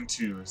are going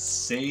to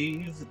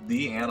save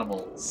the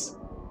animals.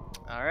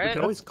 All We right.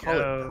 could always call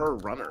go. it per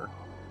runner.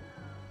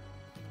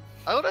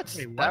 Oh, Wait,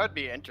 that what? would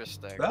be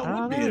interesting. That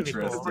would be that would be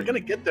cool. interesting. We're gonna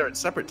get there at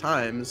separate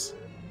times.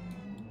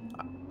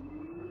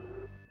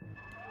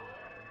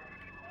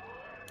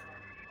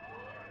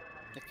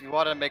 If you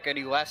want to make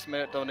any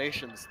last-minute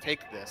donations,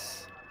 take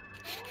this.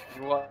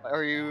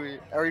 Are you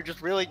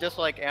just really just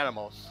like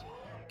animals?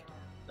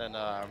 Then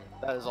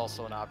that is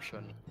also an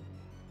option.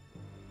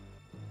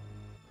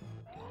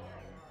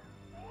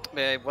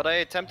 What I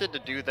attempted to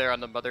do there on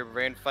the Mother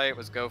Brain fight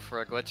was go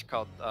for a glitch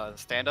called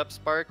Stand-Up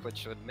Spark,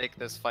 which would make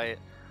this fight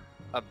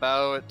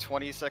about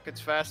 20 seconds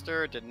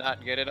faster. Did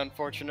not get it,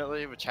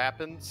 unfortunately, which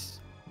happens.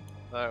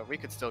 We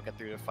could still get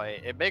through the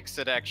fight. It makes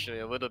it actually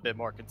a little bit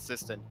more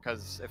consistent,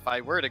 because if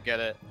I were to get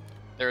it,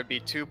 there would be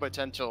 2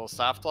 potential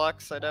soft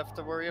locks I'd have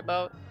to worry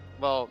about.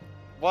 Well,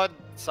 1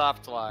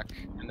 soft lock,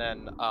 and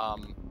then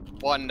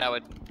one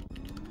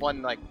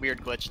like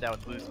weird glitch that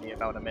would lose me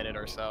about a minute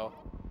or so.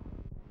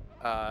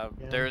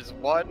 There's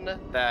one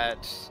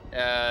that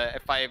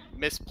if I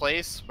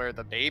misplace where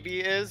the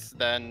baby is,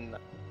 then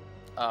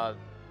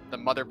the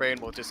Mother Brain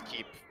will just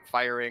keep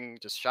firing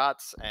just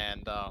shots,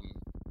 and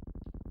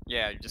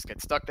yeah, you just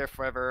get stuck there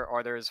forever.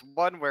 Or there's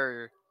one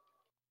where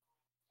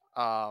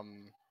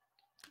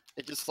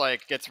it just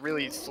like gets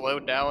really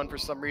slowed down for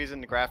some reason.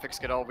 The graphics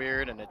get all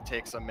weird, and it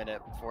takes a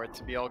minute for it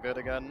to be all good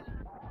again.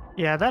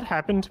 Yeah, that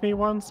happened to me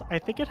once. I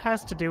think it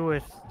has to do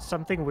with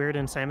something weird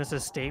in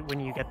Samus's state when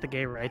you get the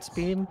gay rights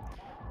beam.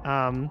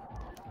 And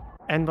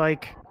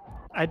like,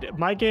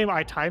 my game,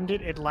 I timed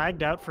it, it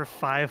lagged out for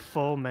 5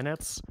 full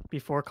minutes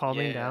before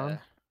calming down.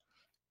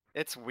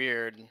 It's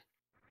weird.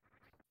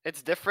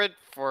 It's different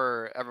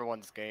for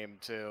everyone's game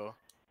too.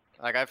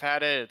 Like, I've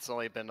had it, it's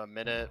only been a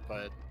minute,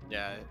 but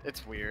yeah,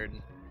 it's weird.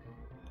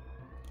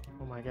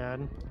 Oh my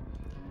god.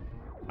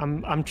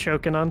 I'm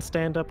choking on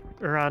stand-up,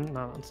 or on,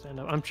 not on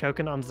stand-up, I'm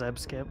choking on Zeb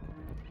Skip.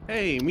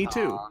 Hey, me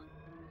too.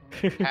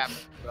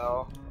 Happens,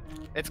 though.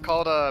 It's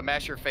called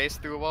mash your face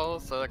through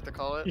walls, I like to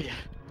call it. Yeah.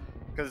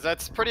 Because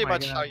that's pretty Oh my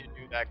much how God. you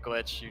do that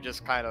glitch. You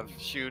just kind of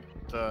shoot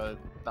the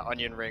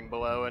onion ring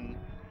below and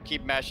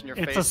keep mashing your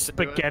It's face a to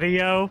do it.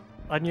 spaghetti-o.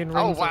 Onion rings.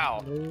 Oh, are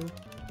wow. blue.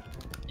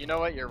 You know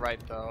what? You're right,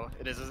 though.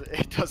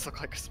 It does look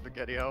like a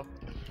spaghetti-o.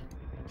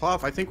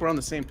 Plof, I think we're on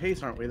the same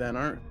pace, aren't we then,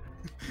 aren't?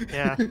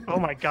 Yeah. Oh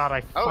my god,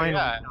 I Oh, finally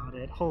yeah. got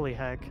it. Holy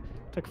heck.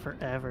 Took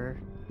forever.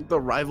 The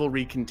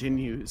rivalry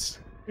continues.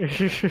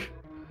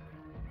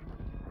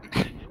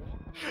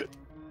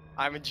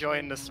 I'm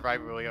enjoying this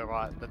rivalry a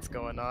lot that's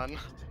going on.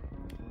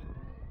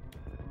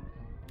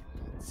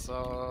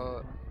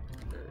 So,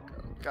 there we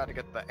go. Gotta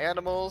get the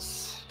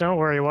animals. Don't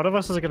worry, one of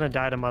us is gonna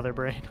die to Mother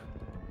Brain.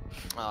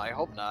 I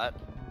hope not.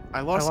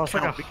 I lost like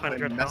count because I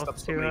 100 messed health up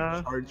so to,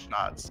 many charge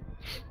shots.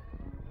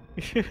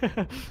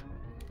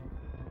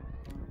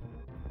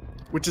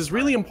 Which is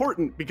really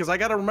important because I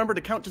gotta remember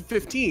to count to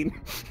 15.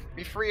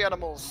 Be free,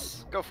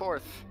 animals. Go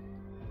forth.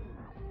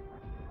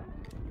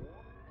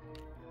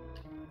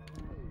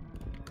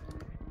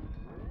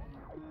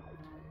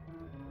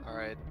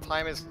 Alright,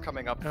 time is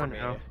coming up for Oh, me.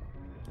 no.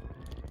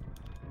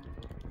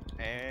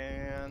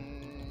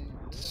 And...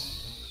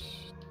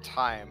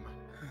 time.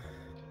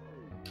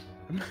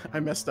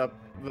 I messed up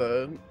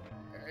the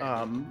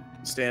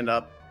stand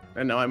up,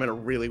 and now I'm in a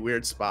really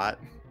weird spot.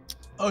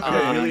 Okay.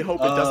 I really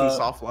hope it doesn't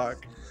soft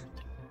lock.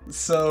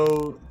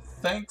 So,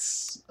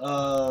 thanks,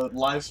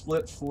 Live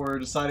Split, for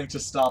deciding to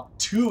stop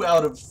 2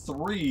 out of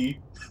 3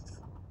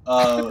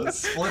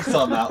 splits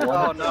on that one.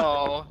 Oh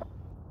no.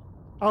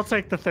 I'll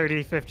take the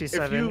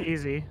 30-57, If you-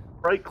 easy.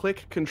 Right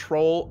click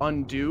Control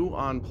Undo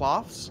on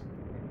Plof's.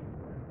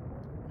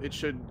 It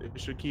should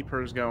keep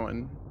hers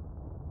going.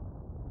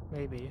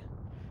 Maybe.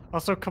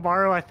 Also,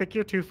 Komaru, I think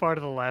you're too far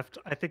to the left.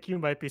 I think you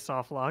might be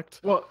soft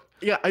locked. Well,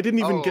 yeah, I didn't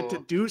even get to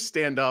Oh. do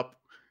stand up.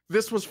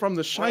 This was from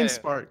the Shine Wait.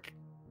 Spark.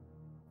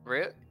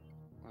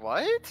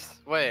 What?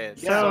 Wait,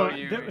 So, so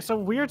you... so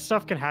weird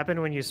stuff can happen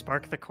when you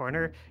spark the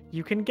corner.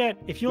 You can get,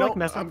 if you like Nope,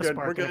 mess I'm up the good,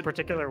 we're spark in a good.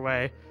 particular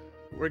way,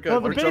 We're good.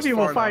 well, the We're just baby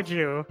will far find enough.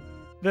 you.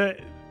 I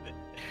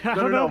No,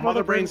 don't know if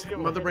Mother Brain's will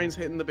Mother hit Brain's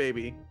hitting the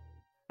baby.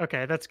 it.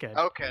 Okay, that's good.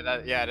 Okay,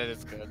 that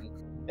is good.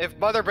 If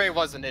Mother Brain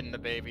wasn't in the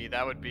baby,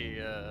 that would be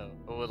a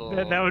little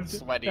That would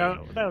sweaty.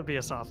 that would be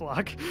a soft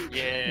lock.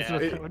 Yeah. Is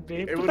what that would be.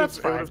 It But would that's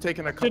have fine.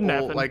 taken a Didn't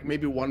couple, happen. like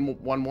maybe one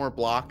more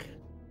block.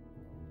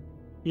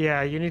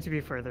 Yeah, you need to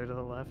be further to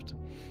the left.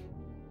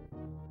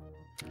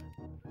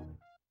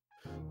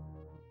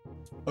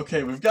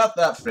 Okay, we've got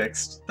that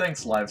fixed.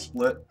 Thanks, Live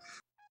Split.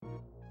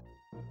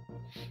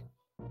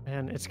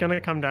 And it's gonna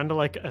come down to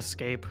like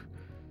escape.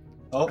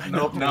 Oh, I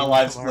nope, know. now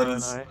Live Split Komaru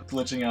is and I.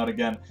 glitching out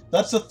again.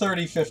 That's a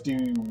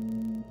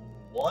 30-51,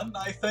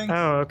 I think?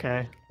 Oh,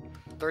 okay.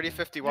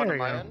 30-51 There on we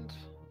my go. end?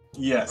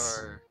 Yes.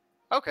 Or...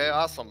 Okay,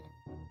 awesome.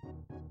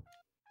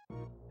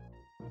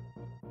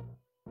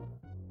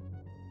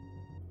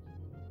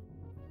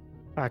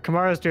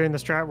 Komaru's doing the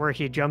strat where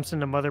he jumps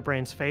into Mother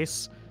Brain's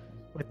face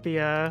with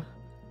the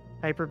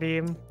hyper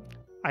beam.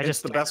 I It's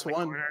just the stand in best one.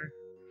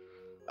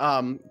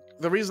 corner.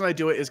 the reason I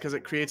do it is because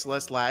it creates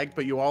less lag,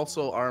 but you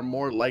also are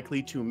more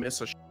likely to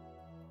miss a shot,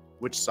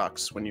 which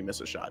sucks when you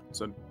miss a shot.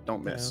 So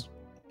don't miss.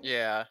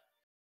 Yeah.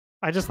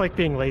 I just like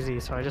being lazy,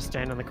 so I just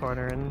stand in the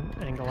corner and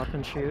angle up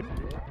and shoot.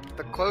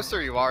 The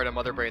closer you are to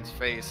Mother Brain's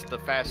face, the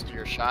faster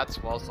your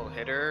shots will also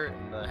hit her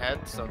in the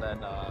head, so then,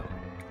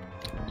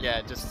 yeah,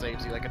 it just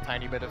saves you like a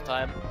tiny bit of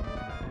time.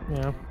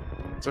 Yeah.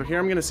 So here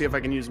I'm gonna see if I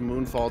can use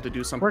Moonfall to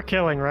do something. We're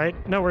killing, right?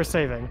 No, we're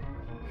saving.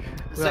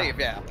 Save,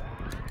 yeah.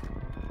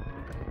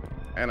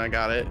 And I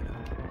got it.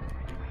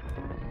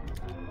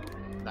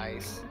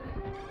 Nice.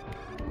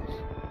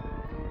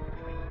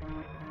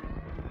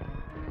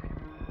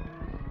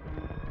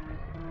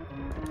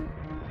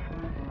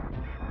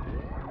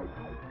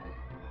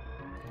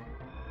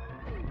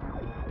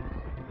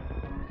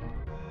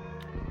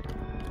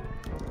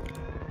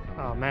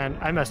 Oh man,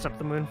 I messed up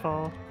the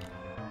moonfall.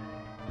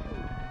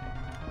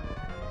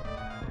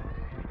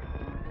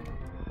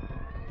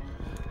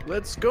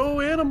 Let's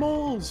go,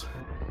 animals!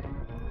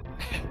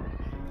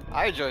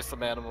 I enjoy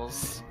some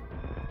animals.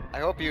 I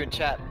hope you in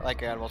chat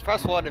like animals.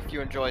 Press 1 if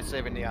you enjoy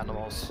saving the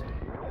animals.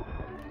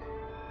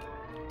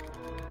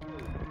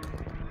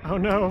 Oh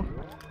no,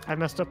 I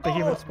messed up the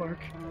human spark.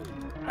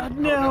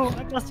 No,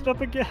 I messed it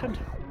up again.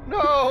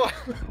 No!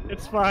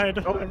 It's fine.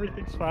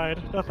 Everything's fine.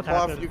 Nothing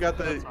Plof, happened. you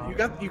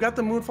got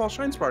the Moonfall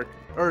Shine Spark,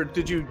 or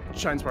did you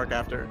Shine Spark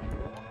after?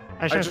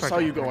 I just saw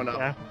you going up.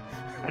 Yeah.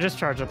 I just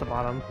charged at the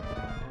bottom.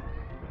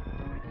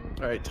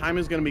 All right, time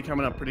is gonna be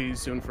coming up pretty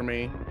soon for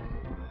me,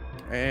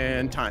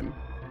 and time.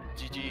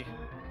 GG.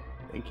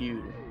 Thank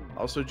you.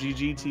 Also,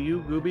 GG to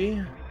you,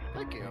 Gooby.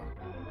 Thank you.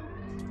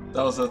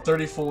 That was a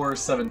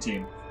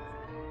 34-17.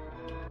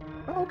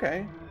 Oh,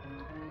 okay.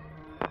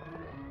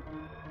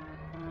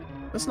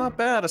 That's not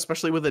bad,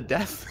 especially with a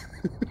death.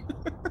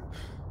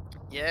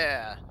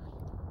 Yeah.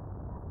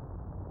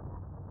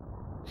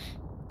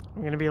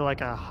 I'm gonna be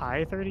like a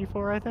high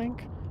 34, I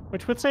think,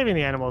 which with saving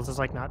the animals is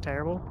like not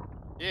terrible.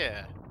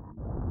 Yeah.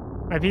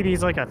 My PB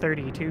is like a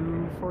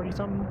 32, 40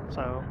 something,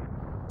 so.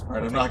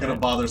 Alright, I'm not gonna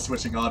bother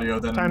switching audio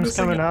then. Time's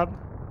coming up.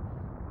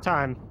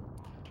 Time.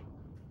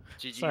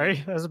 GG.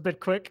 Sorry, that was a bit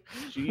quick.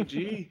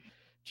 GG.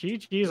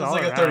 GG's It's all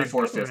like a around.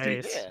 34-50.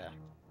 Nice. Yeah.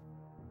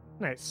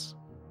 Nice.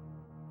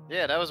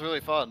 Yeah, that was really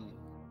fun.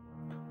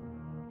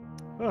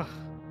 Ugh.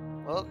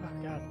 Well, Oh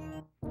god.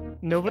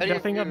 No, but How do you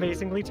nothing feel?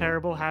 amazingly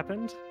terrible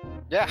happened.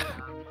 yeah.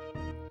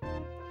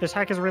 This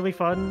hack is really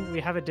fun. We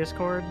have a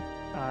Discord.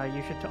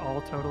 You should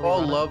all totally. All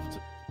run it. loved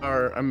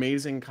our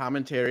amazing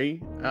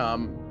commentary,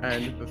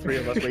 and the three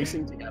of us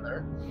racing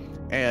together,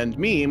 and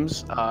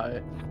memes.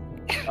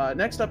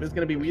 Next up is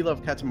going to be We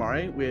Love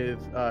Katamari with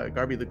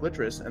Garby the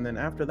Glittress, and then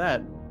after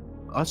that,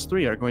 us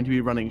three are going to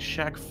be running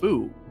Shaq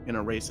Fu in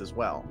a race as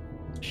well.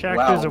 Shaq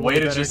Wow, is a way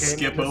to better just game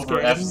skip than this over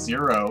game.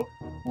 F-Zero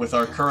with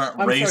our current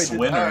I'm race sorry,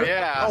 winner. Oh,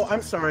 yeah. Oh,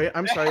 I'm sorry.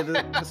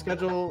 The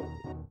schedule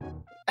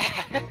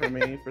for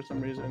me for some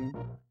reason.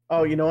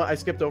 Oh, you know what? I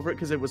skipped over it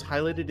because it was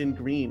highlighted in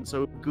green.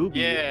 So Gooby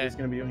Yeah. is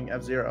going to be doing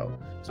F-Zero.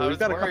 So I we've was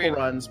got a couple worried.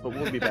 runs, but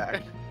we'll be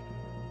back.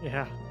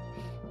 Yeah.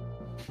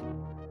 I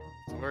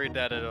was worried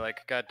that it like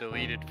got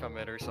deleted from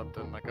it or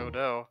something. Like, oh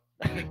no.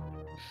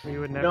 We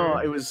would never. No,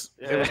 it was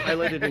Yeah.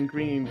 highlighted in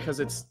green because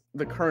it's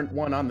the current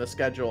one on the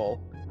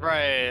schedule.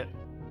 Right.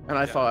 And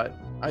I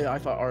Yeah.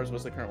 thought ours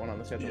was the current one on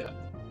the schedule. Yeah.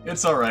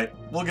 It's alright.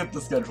 We'll get the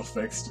schedule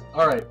fixed.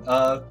 Alright,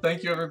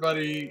 thank you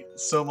everybody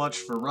so much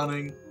for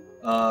running.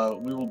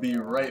 We will be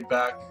right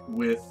back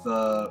with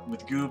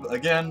Goob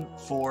again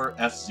for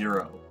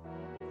F-Zero.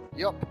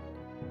 Yup.